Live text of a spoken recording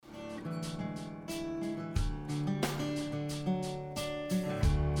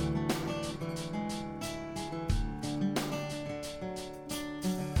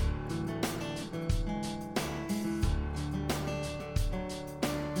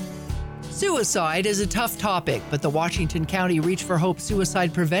Suicide is a tough topic, but the Washington County Reach for Hope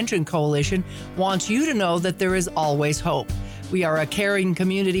Suicide Prevention Coalition wants you to know that there is always hope. We are a caring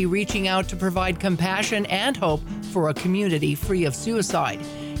community reaching out to provide compassion and hope for a community free of suicide.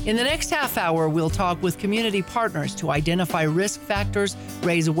 In the next half hour, we'll talk with community partners to identify risk factors,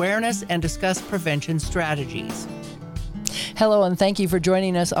 raise awareness, and discuss prevention strategies. Hello, and thank you for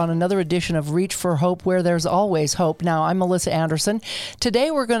joining us on another edition of Reach for Hope, where there's always hope. Now, I'm Melissa Anderson. Today,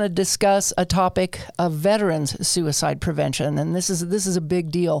 we're going to discuss a topic of veterans suicide prevention, and this is a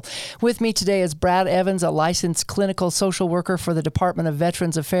big deal. With me today is Brad Evans, a licensed clinical social worker for the Department of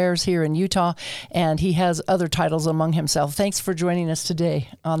Veterans Affairs here in Utah, and he has other titles among himself. Thanks for joining us today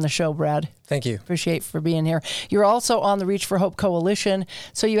on the show, Brad. Thank you. Appreciate for being here. You're also on the Reach for Hope Coalition,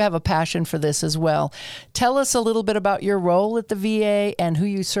 so you have a passion for this as well. Tell us a little bit about your role at the VA and who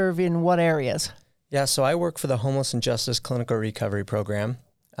you serve in what areas. Yeah, so I work for the Homeless and Justice Clinical Recovery Program.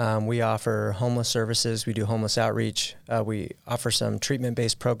 We offer homeless services. We do homeless outreach. We offer some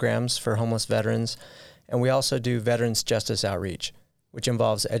treatment-based programs for homeless veterans. And we also do veterans justice outreach, which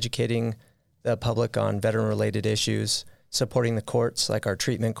involves educating the public on veteran-related issues, supporting the courts, like our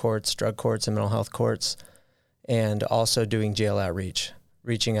treatment courts, drug courts, and mental health courts, and also doing jail outreach,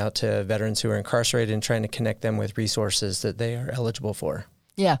 reaching out to veterans who are incarcerated and trying to connect them with resources that they are eligible for.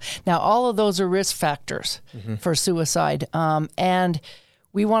 Yeah. Now, all of those are risk factors for suicide. And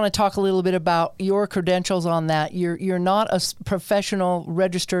we want to talk a little bit about your credentials on that. You're not a professional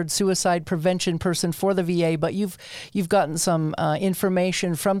registered suicide prevention person for the VA, but you've gotten some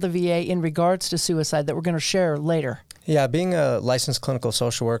information from the VA in regards to suicide that we're going to share later. Yeah, being a licensed clinical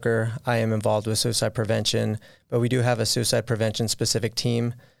social worker, I am involved with suicide prevention, but we do have a suicide prevention specific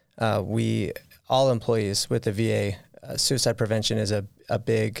team. All employees with the VA, suicide prevention is a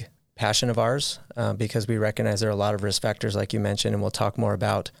big passion of ours because we recognize there are a lot of risk factors, like you mentioned, and we'll talk more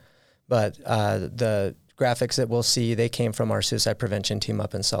about. But the graphics that we'll see, they came from our suicide prevention team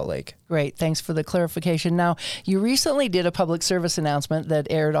up in Salt Lake. Great. Thanks for the clarification. Now, you recently did a public service announcement that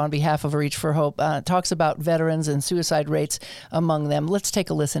aired on behalf of Reach for Hope. Talks about veterans and suicide rates among them. Let's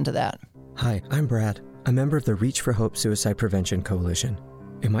take a listen to that. Hi, I'm Brad, a member of the Reach for Hope Suicide Prevention Coalition.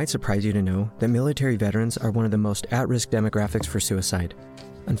 It might surprise you to know that military veterans are one of the most at-risk demographics for suicide.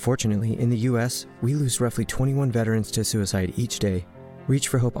 Unfortunately, in the U.S., we lose roughly 21 veterans to suicide each day. Reach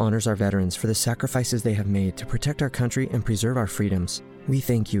for Hope honors our veterans for the sacrifices they have made to protect our country and preserve our freedoms. We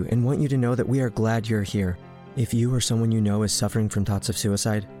thank you and want you to know that we are glad you're here. If you or someone you know is suffering from thoughts of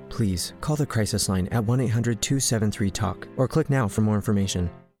suicide, please call the crisis line at 1-800-273-TALK or click now for more information.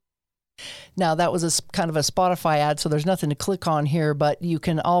 Now, that was kind of a Spotify ad, so there's nothing to click on here, but you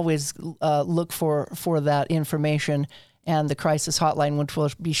can always look for that information and the crisis hotline, which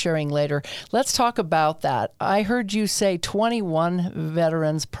we'll be sharing later. Let's talk about that. I heard you say 21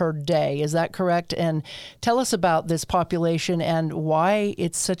 veterans per day. Is that correct? And tell us about this population and why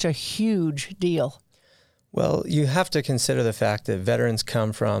it's such a huge deal. Well, you have to consider the fact that veterans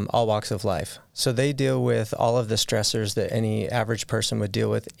come from all walks of life. So they deal with all of the stressors that any average person would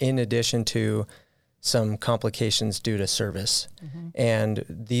deal with, in addition to some complications due to service. And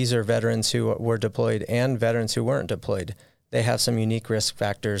these are veterans who were deployed and veterans who weren't deployed. They have some unique risk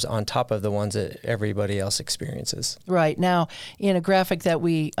factors on top of the ones that everybody else experiences. Right. Now, in a graphic that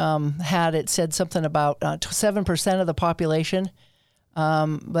we had, it said something about 7% of the population,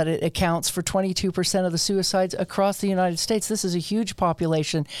 but it accounts for 22% of the suicides across the United States. This is a huge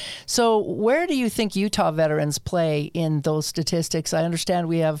population. So where do you think Utah veterans play in those statistics? I understand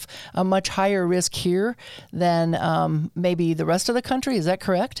we have a much higher risk here than maybe the rest of the country. Is that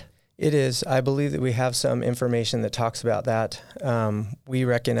correct? It is. I believe that we have some information that talks about that. We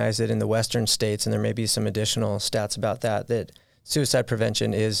recognize that in the western states, and there may be some additional stats about that suicide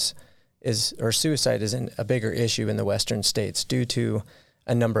prevention suicide is a bigger issue in the western states due to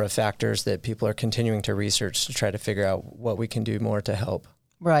a number of factors that people are continuing to research to try to figure out what we can do more to help.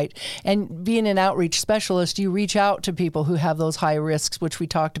 Right. And being an outreach specialist, you reach out to people who have those high risks, which we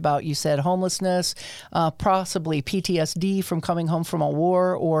talked about. You said homelessness, possibly PTSD from coming home from a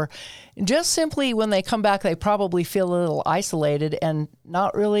war, or just simply when they come back, they probably feel a little isolated and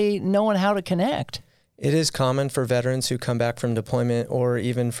not really knowing how to connect. It is common for veterans who come back from deployment or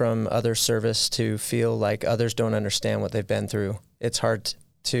even from other service to feel like others don't understand what they've been through. It's hard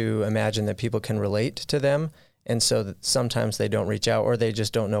to imagine that people can relate to them, and so sometimes they don't reach out or they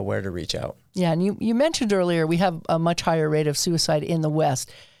just don't know where to reach out. Yeah, and you mentioned earlier we have a much higher rate of suicide in the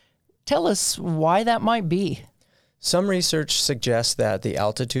West. Tell us why that might be. Some research suggests that the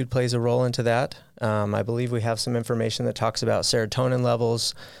altitude plays a role into that. I believe we have some information that talks about serotonin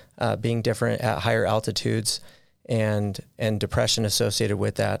levels being different at higher altitudes and depression associated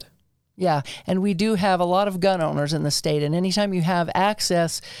with that. Yeah, and we do have a lot of gun owners in the state, and anytime you have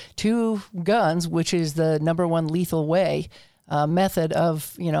access to guns, which is the number one lethal method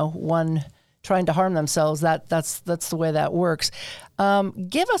of, one trying to harm themselves, that's the way that works.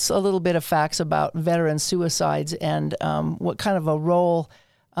 Give us a little bit of facts about veteran suicides and what kind of a role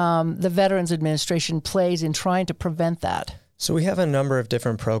the Veterans Administration plays in trying to prevent that. So we have a number of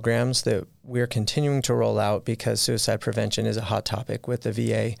different programs that we're continuing to roll out because suicide prevention is a hot topic with the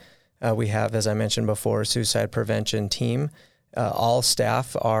VA. We have, as I mentioned before, a suicide prevention team. All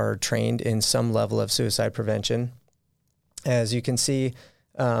staff are trained in some level of suicide prevention. As you can see,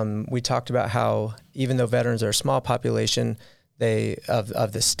 we talked about how even though veterans are a small population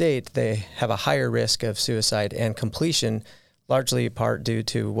of the state, they have a higher risk of suicide and completion, largely part due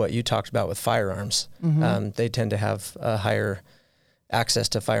to what you talked about with firearms. Mm-hmm. They tend to have a higher access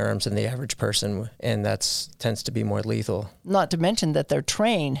to firearms than the average person, and that tends to be more lethal. Not to mention that they're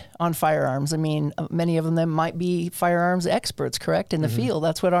trained on firearms. I mean, many of them might be firearms experts, correct, in the field.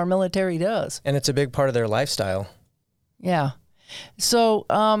 That's what our military does. And it's a big part of their lifestyle. Yeah. So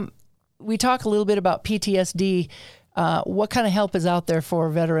we talk a little bit about PTSD. What kind of help is out there for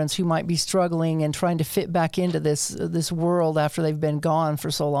veterans who might be struggling and trying to fit back into this world after they've been gone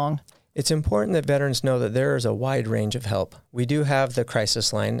for so long? It's important that veterans know that there is a wide range of help. We do have the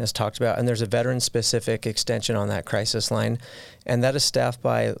crisis line, as talked about, and there's a veteran-specific extension on that crisis line, and that is staffed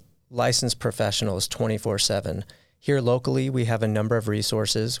by licensed professionals 24/7. Here locally, we have a number of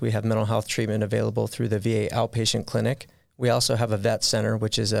resources. We have mental health treatment available through the VA outpatient clinic. We also have a vet center,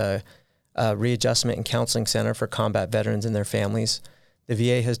 which is a readjustment and counseling center for combat veterans and their families. The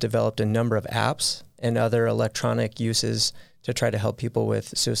VA has developed a number of apps and other electronic uses to try to help people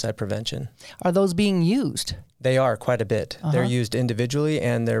with suicide prevention. Are those being used? They are quite a bit. They're used individually,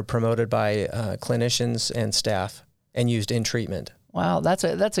 and they're promoted by clinicians and staff and used in treatment. Wow, that's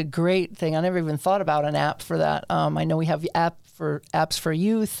a great thing. I never even thought about an app for that. I know we have apps for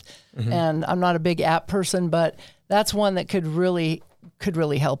youth, and I'm not a big app person, but that's one that could really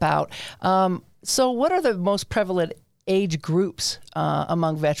help out. So what are the most prevalent age groups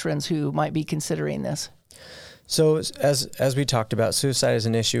among veterans who might be considering this? So as we talked about, suicide is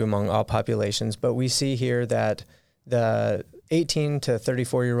an issue among all populations, but we see here that the 18 to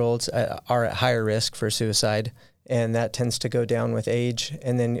 34-year-olds are at higher risk for suicide, and that tends to go down with age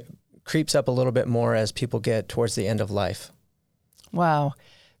and then creeps up a little bit more as people get towards the end of life. Wow.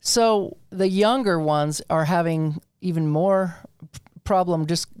 So the younger ones are having even more problem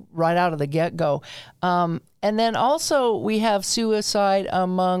just right out of the get-go. And then also we have suicide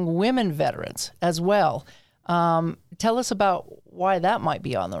among women veterans as well. Tell us about why that might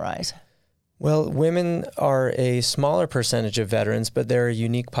be on the rise. Well, women are a smaller percentage of veterans, but they're a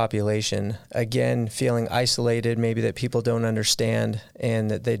unique population. Again, feeling isolated, maybe that people don't understand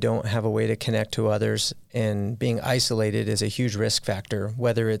and that they don't have a way to connect to others. And being isolated is a huge risk factor,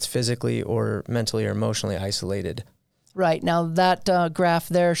 whether it's physically or mentally or emotionally isolated. Right. Now, that graph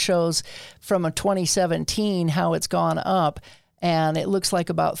there shows from a 2017 how it's gone up, and it looks like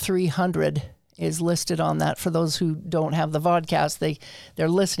about 300 is listed on that. For those who don't have the vodcast, they're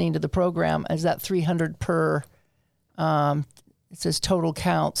listening to the program. Is that 300 per, it says total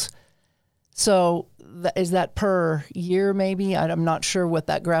counts. So is that per year maybe? I'm not sure what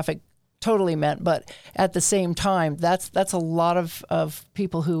that graphic totally meant, but at the same time, that's a lot of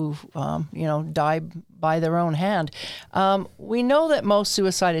people who, die by their own hand. We know that most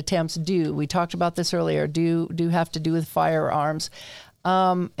suicide attempts we talked about this earlier, do have to do with firearms.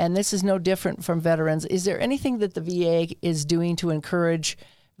 And this is no different from veterans. Is there anything that the VA is doing to encourage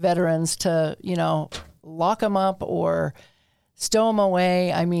veterans to, lock them up or stow them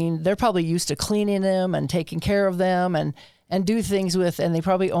away? I mean, they're probably used to cleaning them and taking care of them and do things with, and they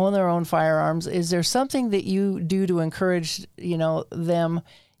probably own their own firearms. Is there something that you do to encourage, them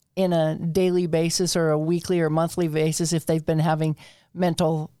in a daily basis or a weekly or monthly basis if they've been having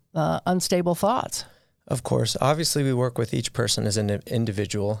mental unstable thoughts? Of course. Obviously, we work with each person as an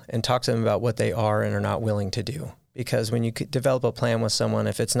individual and talk to them about what they are and are not willing to do. Because when you develop a plan with someone,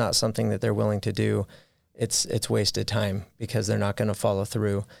 if it's not something that they're willing to do, it's wasted time because they're not going to follow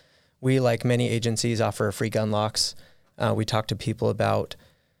through. We, like many agencies, offer free gun locks. We talk to people about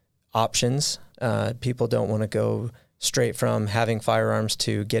options. People don't want to go straight from having firearms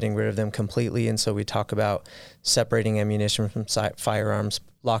to getting rid of them completely. And so we talk about separating ammunition from firearms,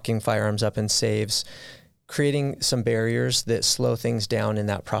 locking firearms up in safes, creating some barriers that slow things down in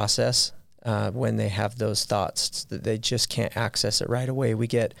that process when they have those thoughts that they just can't access it right away. We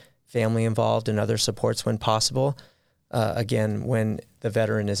get family involved and other supports when possible, again, when the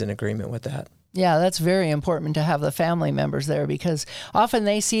veteran is in agreement with that. Yeah, that's very important to have the family members there, because often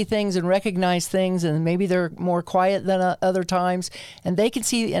they see things and recognize things, and maybe they're more quiet than other times, and they can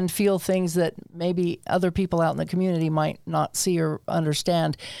see and feel things that maybe other people out in the community might not see or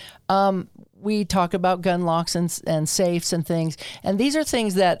understand. We talk about gun locks and safes and things, and these are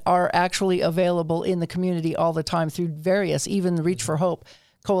things that are actually available in the community all the time through various, even the Reach for Hope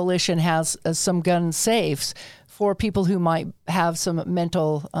Coalition has some gun safes for people who might have some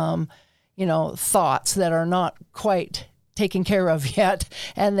mental thoughts that are not quite taken care of yet,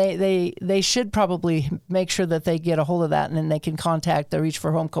 and they should probably make sure that they get a hold of that, and then they can contact the Reach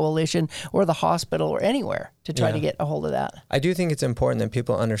for Hope Coalition or the hospital or anywhere to try to get a hold of that. I do think it's important that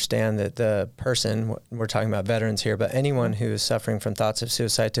people understand that the person, we're talking about veterans here, but anyone who is suffering from thoughts of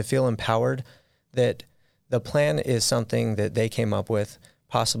suicide, to feel empowered that the plan is something that they came up with,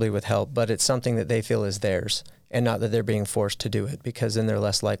 possibly with help, but it's something that they feel is theirs, and not that they're being forced to do it, because then they're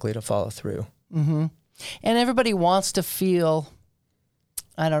less likely to follow through. Mm-hmm. And everybody wants to feel,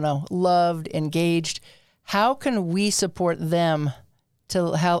 loved, engaged. How can we support them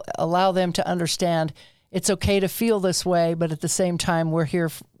to allow them to understand it's okay to feel this way, but at the same time, we're here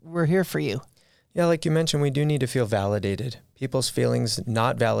for you? Yeah, like you mentioned, we do need to feel validated. People's feelings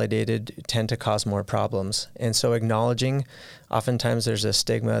not validated tend to cause more problems. And so acknowledging, oftentimes there's a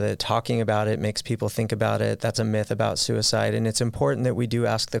stigma that talking about it makes people think about it. That's a myth about suicide. And it's important that we do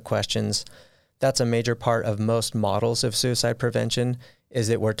ask the questions. That's a major part of most models of suicide prevention, is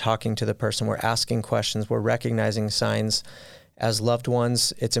that we're talking to the person, we're asking questions, we're recognizing signs. As loved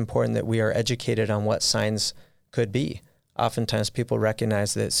ones, it's important that we are educated on what signs could be. Oftentimes people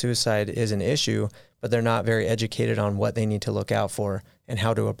recognize that suicide is an issue, but they're not very educated on what they need to look out for and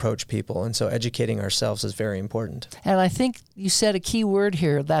how to approach people. And so educating ourselves is very important. And I think you said a key word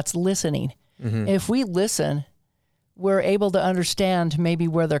here, that's listening. Mm-hmm. If we listen, we're able to understand maybe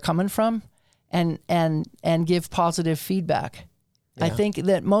where they're coming from and give positive feedback. Yeah. I think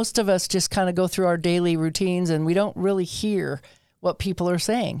that most of us just kind of go through our daily routines and we don't really hear what people are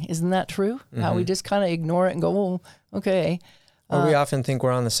saying. Isn't that true? Mm-hmm. How we just kind of ignore it and go, oh, okay. Or we often think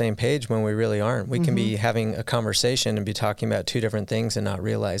we're on the same page when we really aren't. We can be having a conversation and be talking about two different things and not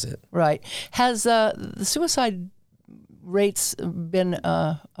realize it. Right. Has the suicide rates been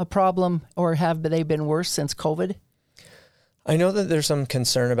a problem, or have they been worse since COVID? I know that there's some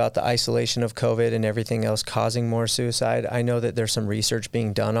concern about the isolation of COVID and everything else causing more suicide. I know that there's some research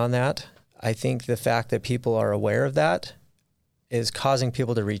being done on that. I think the fact that people are aware of that is causing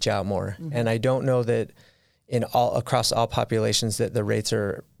people to reach out more. Mm-hmm. And I don't know that across all populations that the rates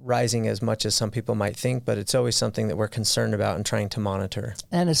are rising as much as some people might think, but it's always something that we're concerned about and trying to monitor.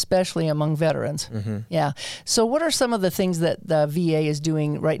 And especially among veterans. Mm-hmm. Yeah. So what are some of the things that the VA is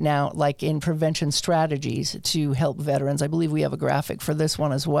doing right now, like in prevention strategies to help veterans? I believe we have a graphic for this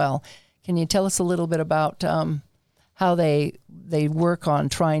one as well. Can you tell us a little bit about how they work on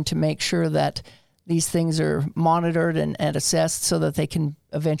trying to make sure that these things are monitored and assessed so that they can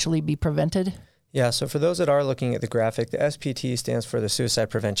eventually be prevented? Yeah, so for those that are looking at the graphic, the SPT stands for the Suicide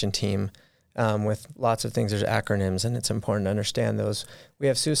Prevention Team, with lots of things. There's acronyms, and it's important to understand those. We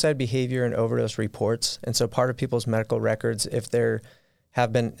have suicide behavior and overdose reports, and so part of people's medical records, if there has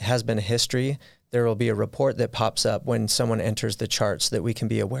been a history, there will be a report that pops up when someone enters the chart so that we can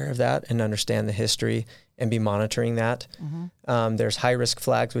be aware of that and understand the history and be monitoring that. Mm-hmm. There's high-risk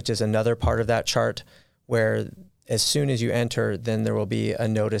flags, which is another part of that chart, where as soon as you enter, then there will be a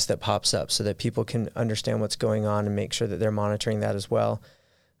notice that pops up so that people can understand what's going on and make sure that they're monitoring that as well.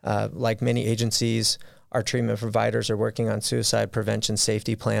 Like many agencies, our treatment providers are working on suicide prevention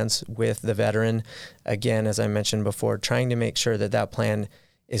safety plans with the veteran. Again, as I mentioned before, trying to make sure that that plan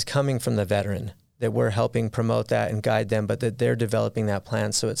is coming from the veteran, that we're helping promote that and guide them, but that they're developing that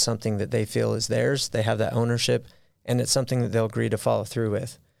plan so it's something that they feel is theirs, they have that ownership, and it's something that they'll agree to follow through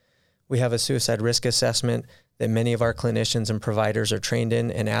with. We have a suicide risk assessment that many of our clinicians and providers are trained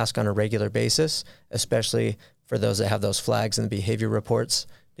in and ask on a regular basis, especially for those that have those flags in the behavior reports,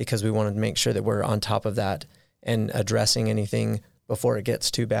 because we want to make sure that we're on top of that and addressing anything before it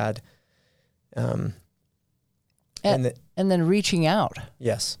gets too bad. And then reaching out.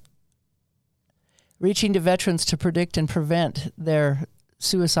 Yes. Reaching to veterans to predict and prevent their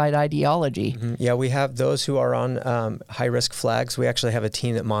suicide ideology. Mm-hmm. Yeah, we have those who are on high-risk flags. We actually have a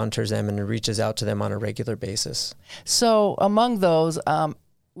team that monitors them and reaches out to them on a regular basis. So among those,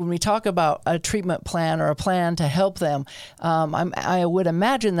 when we talk about a treatment plan or a plan to help them, I would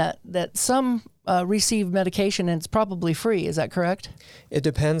imagine that some receive medication and it's probably free. Is that correct? It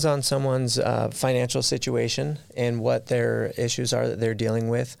depends on someone's financial situation and what their issues are that they're dealing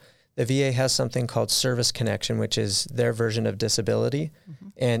with. The VA has something called Service Connection, which is their version of disability. Mm-hmm.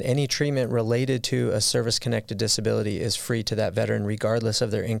 And any treatment related to a service-connected disability is free to that veteran regardless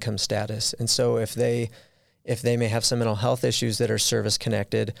of their income status. And so if they may have some mental health issues that are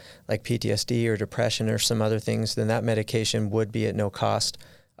service-connected, like PTSD or depression or some other things, then that medication would be at no cost.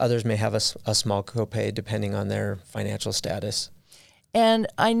 Others may have a small copay depending on their financial status. And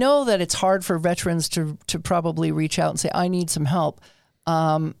I know that it's hard for veterans to probably reach out and say, I need some help.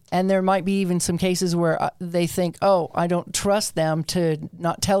 And there might be even some cases where they think, oh, I don't trust them to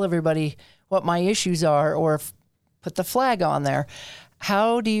not tell everybody what my issues are or put the flag on there.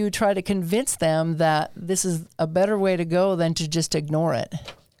 How do you try to convince them that this is a better way to go than to just ignore it?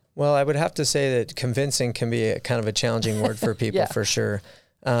 Well, I would have to say that convincing can be kind of a challenging word for people, for sure.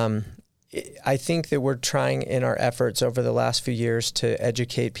 I think that we're trying in our efforts over the last few years to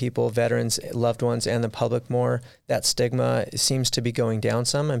educate people, veterans, loved ones, and the public more. That stigma seems to be going down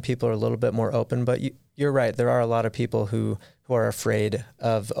some, and people are a little bit more open. But you're right. There are a lot of people who are afraid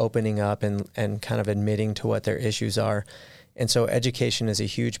of opening up and kind of admitting to what their issues are. And so education is a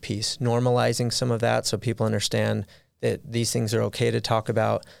huge piece, normalizing some of that so people understand that these things are okay to talk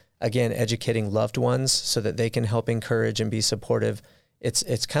about. Again, educating loved ones so that they can help encourage and be supportive.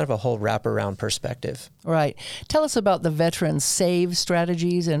 It's kind of a whole wraparound perspective. Right. Tell us about the Veterans SAVE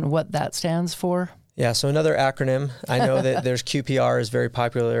strategies and what that stands for. Yeah, so another acronym. I know that there's QPR is very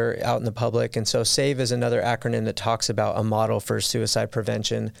popular out in the public, and so SAVE is another acronym that talks about a model for suicide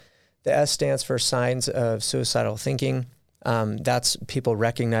prevention. The S stands for signs of suicidal thinking. That's people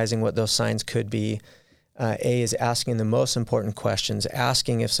recognizing what those signs could be. A is asking the most important questions,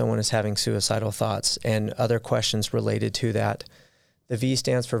 asking if someone is having suicidal thoughts and other questions related to that. The V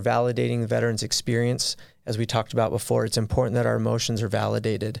stands for validating the veteran's experience. As we talked about before, it's important that our emotions are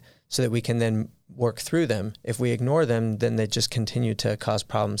validated so that we can then work through them. If we ignore them, then they just continue to cause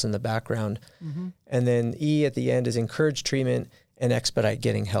problems in the background. Mm-hmm. And then E at the end is encourage treatment and expedite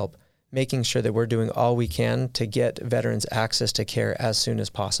getting help, making sure that we're doing all we can to get veterans access to care as soon as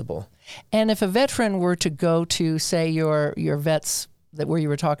possible. And if a veteran were to go to, say, your vets that where you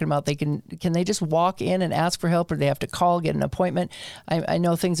were talking about, can they just walk in and ask for help, or they have to call, get an appointment? I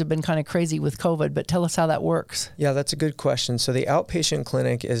know things have been kind of crazy with COVID, but tell us how that works. Yeah, that's a good question. So the outpatient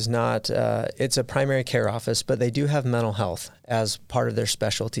clinic is not, it's a primary care office, but they do have mental health as part of their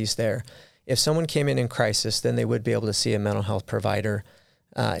specialties there. If someone came in crisis, then they would be able to see a mental health provider.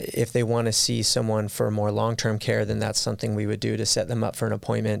 If they want to see someone for more long-term care, then that's something we would do to set them up for an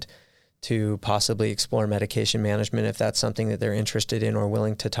appointment to possibly explore medication management if that's something that they're interested in or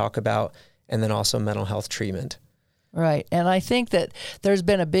willing to talk about, and then also mental health treatment. Right. And I think that there's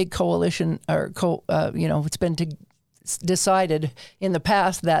been a big coalition, or it's been decided in the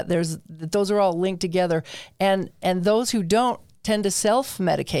past that those are all linked together, and those who don't tend to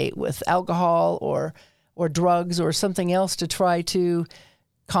self-medicate with alcohol or drugs or something else to try to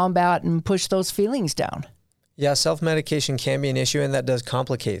combat and push those feelings down. Yeah, self-medication can be an issue, and that does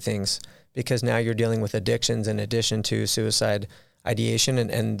complicate things because now you're dealing with addictions in addition to suicide ideation,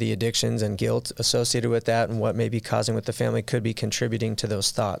 and the addictions and guilt associated with that and what may be causing with the family could be contributing to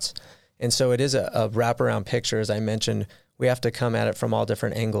those thoughts. And so it is a wraparound picture. As I mentioned, we have to come at it from all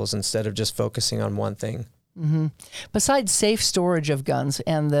different angles instead of just focusing on one thing. Mm-hmm. Besides safe storage of guns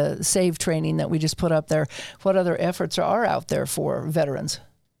and the SAVE training that we just put up there, what other efforts are out there for veterans?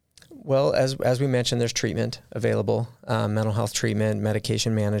 Well, as we mentioned, there's treatment available, mental health treatment,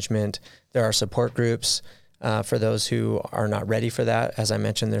 medication management. There are support groups for those who are not ready for that. As I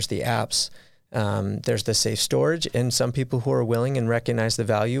mentioned, there's the apps. There's the safe storage, and some people who are willing and recognize the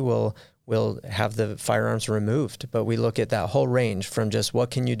value will have the firearms removed. But we look at that whole range from just what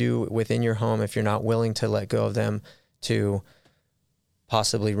can you do within your home if you're not willing to let go of them to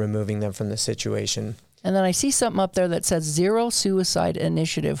possibly removing them from the situation. And then I see something up there that says Zero Suicide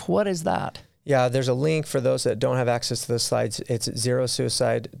Initiative. What is that? Yeah, there's a link for those that don't have access to those slides. It's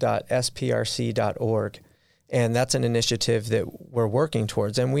zerosuicide.sprc.org. And that's an initiative that we're working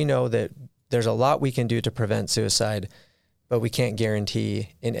towards. And we know that there's a lot we can do to prevent suicide, but we can't guarantee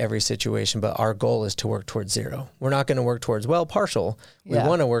in every situation. But our goal is to work towards zero. We're not going to work towards, partial. We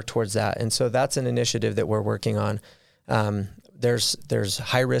want to work towards that. And so that's an initiative that we're working on. There's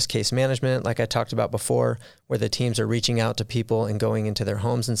high-risk case management, like I talked about before, where the teams are reaching out to people and going into their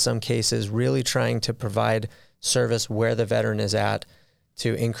homes in some cases, really trying to provide service where the veteran is at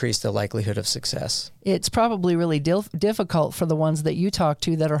to increase the likelihood of success. It's probably really difficult for the ones that you talk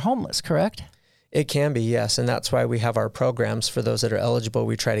to that are homeless, correct? It can be, yes, and that's why we have our programs for those that are eligible.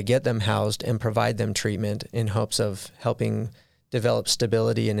 We try to get them housed and provide them treatment in hopes of helping develop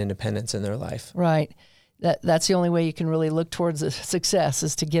stability and independence in their life. Right. that's the only way you can really look towards a success,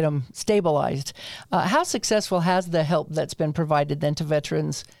 is to get them stabilized. How successful has the help that's been provided then to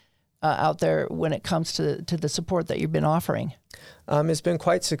veterans out there when it comes to the support that you've been offering? It's been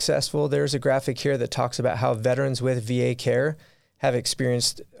quite successful. There's a graphic here that talks about how veterans with VA care have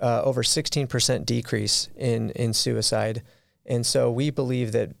experienced over 16% decrease in suicide. And so we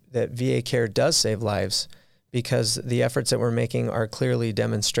believe that VA care does save lives because the efforts that we're making are clearly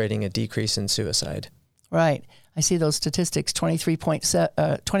demonstrating a decrease in suicide. Right. I see those statistics,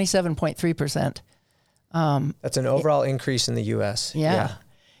 27.3%. That's an overall increase in the U.S. Yeah,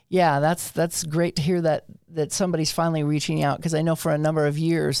 that's great to hear that somebody's finally reaching out, because I know for a number of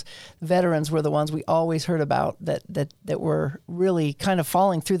years, veterans were the ones we always heard about that were really kind of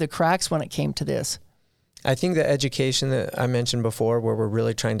falling through the cracks when it came to this. I think the education that I mentioned before, where we're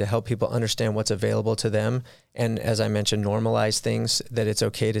really trying to help people understand what's available to them, and as I mentioned, normalize things, that it's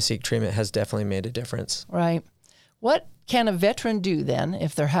okay to seek treatment, has definitely made a difference. Right. What can a veteran do then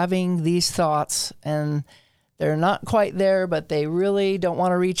if they're having these thoughts and they're not quite there, but they really don't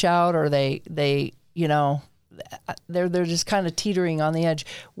want to reach out, or they're just kind of teetering on the edge?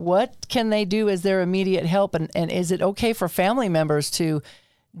 What can they do as their immediate help? And is it okay for family members to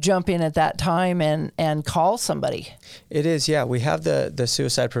jump in at that time and call somebody? It is, yeah. We have the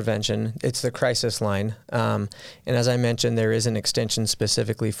suicide prevention. It's the crisis line. And as I mentioned, there is an extension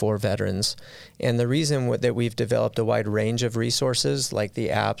specifically for veterans. And the reason that we've developed a wide range of resources, like the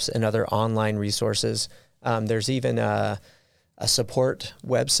apps and other online resources, there's even a support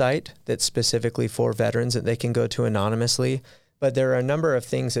website that's specifically for veterans that they can go to anonymously. But there are a number of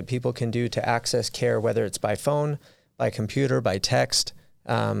things that people can do to access care, whether it's by phone, by computer, by text,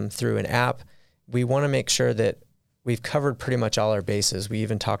 through an app. We want to make sure that we've covered pretty much all our bases. We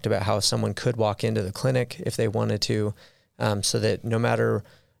even talked about how someone could walk into the clinic if they wanted to, so that no matter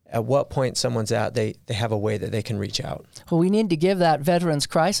at what point someone's at, they have a way that they can reach out. Well, we need to give that Veterans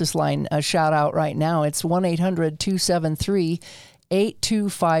Crisis Line a shout out right now. It's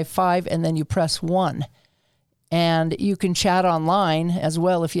 1-800-273-8255, and then you press 1. And you can chat online as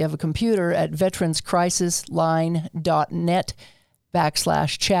well if you have a computer at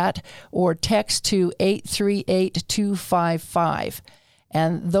veteranscrisisline.net/chat, or text to 838-255.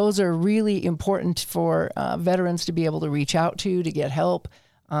 And those are really important for veterans to be able to reach out to get help.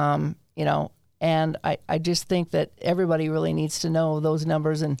 And I just think that everybody really needs to know those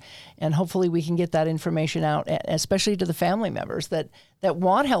numbers, and hopefully we can get that information out, especially to the family members that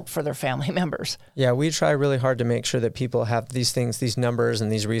want help for their family members. Yeah, we try really hard to make sure that people have these things, these numbers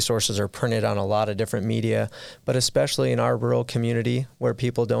and these resources are printed on a lot of different media, but especially in our rural community where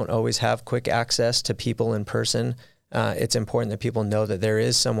people don't always have quick access to people in person, it's important that people know that there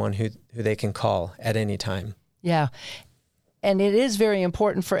is someone who they can call at any time. Yeah. And it is very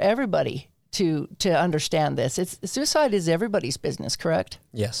important for everybody to understand this. Suicide is everybody's business, correct?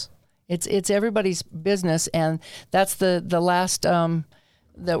 Yes. It's everybody's business, and that's the last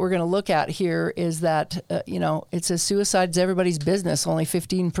that we're going to look at here is that it says suicide's everybody's business. Only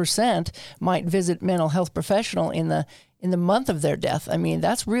 15% might visit mental health professional in the month of their death. I mean,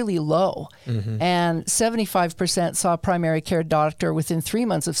 that's really low. Mm-hmm. And 75% saw a primary care doctor within 3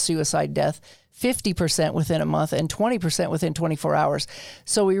 months of suicide death, 50% within a month, and 20% within 24 hours.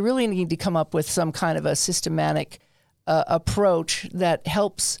 So we really need to come up with some kind of a systematic approach that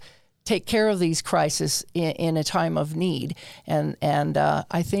helps take care of these crises in a time of need. And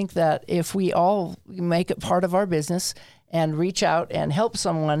I think that if we all make it part of our business and reach out and help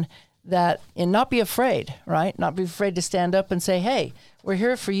someone, and not be afraid, right? Not be afraid to stand up and say, hey, we're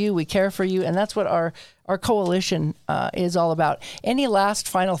here for you, we care for you. And that's what our coalition is all about. Any last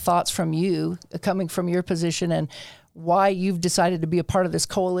final thoughts from you, coming from your position, and why you've decided to be a part of this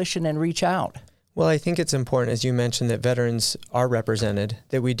coalition and reach out? Well, I think it's important, as you mentioned, that veterans are represented,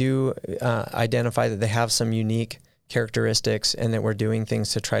 that we do identify that they have some unique characteristics and that we're doing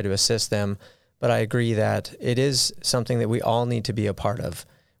things to try to assist them. But I agree that it is something that we all need to be a part of,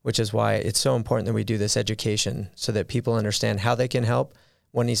 which is why it's so important that we do this education so that people understand how they can help,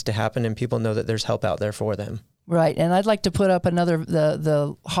 what needs to happen, and people know that there's help out there for them. Right. And I'd like to put up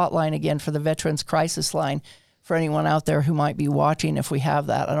the hotline again for the Veterans Crisis Line for anyone out there who might be watching, if we have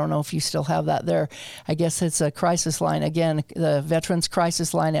that. I don't know if you still have that there. I guess it's a crisis line. Again, the Veterans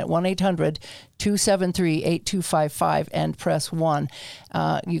Crisis Line at 1-800-273-8255 and press 1.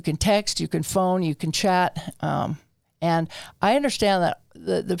 You can text, you can phone, you can chat. And I understand that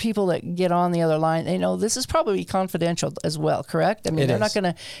the people that get on the other line, they know this is probably confidential as well, correct? I mean, they're not going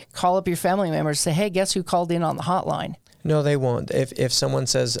to call up your family members and say, hey, guess who called in on the hotline? No, they won't. If someone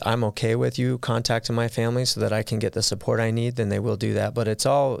says, I'm okay with you contacting my family so that I can get the support I need, then they will do that. But it's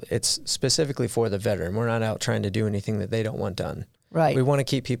specifically for the veteran. We're not out trying to do anything that they don't want done. Right. We want to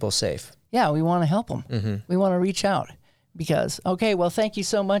keep people safe. Yeah, we want to help them. Mm-hmm. We want to reach out. Thank you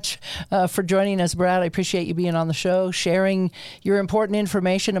so much for joining us, Brad. I appreciate you being on the show, sharing your important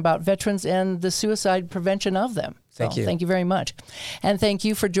information about veterans and the suicide prevention of them. Thank you. Thank you very much. And thank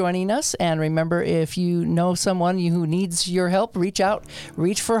you for joining us. And remember, if you know someone who needs your help, reach out,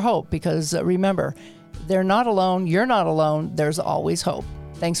 reach for hope, because remember, they're not alone. You're not alone. There's always hope.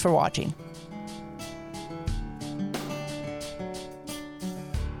 Thanks for watching.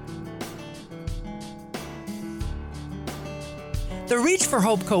 The Reach for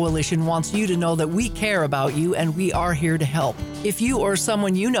Hope Coalition wants you to know that we care about you and we are here to help. If you or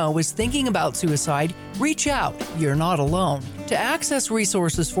someone you know is thinking about suicide, reach out. You're not alone. To access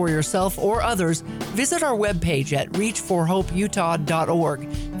resources for yourself or others, visit our webpage at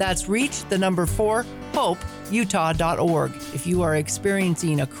reachforhopeutah.org. That's hopeutah.org. If you are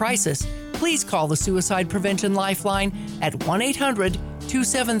experiencing a crisis, please call the Suicide Prevention Lifeline at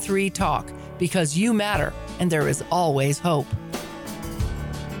 1-800-273-TALK, because you matter and there is always hope.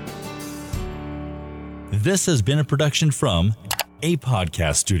 This has been a production from A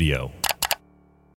Podcast Studio.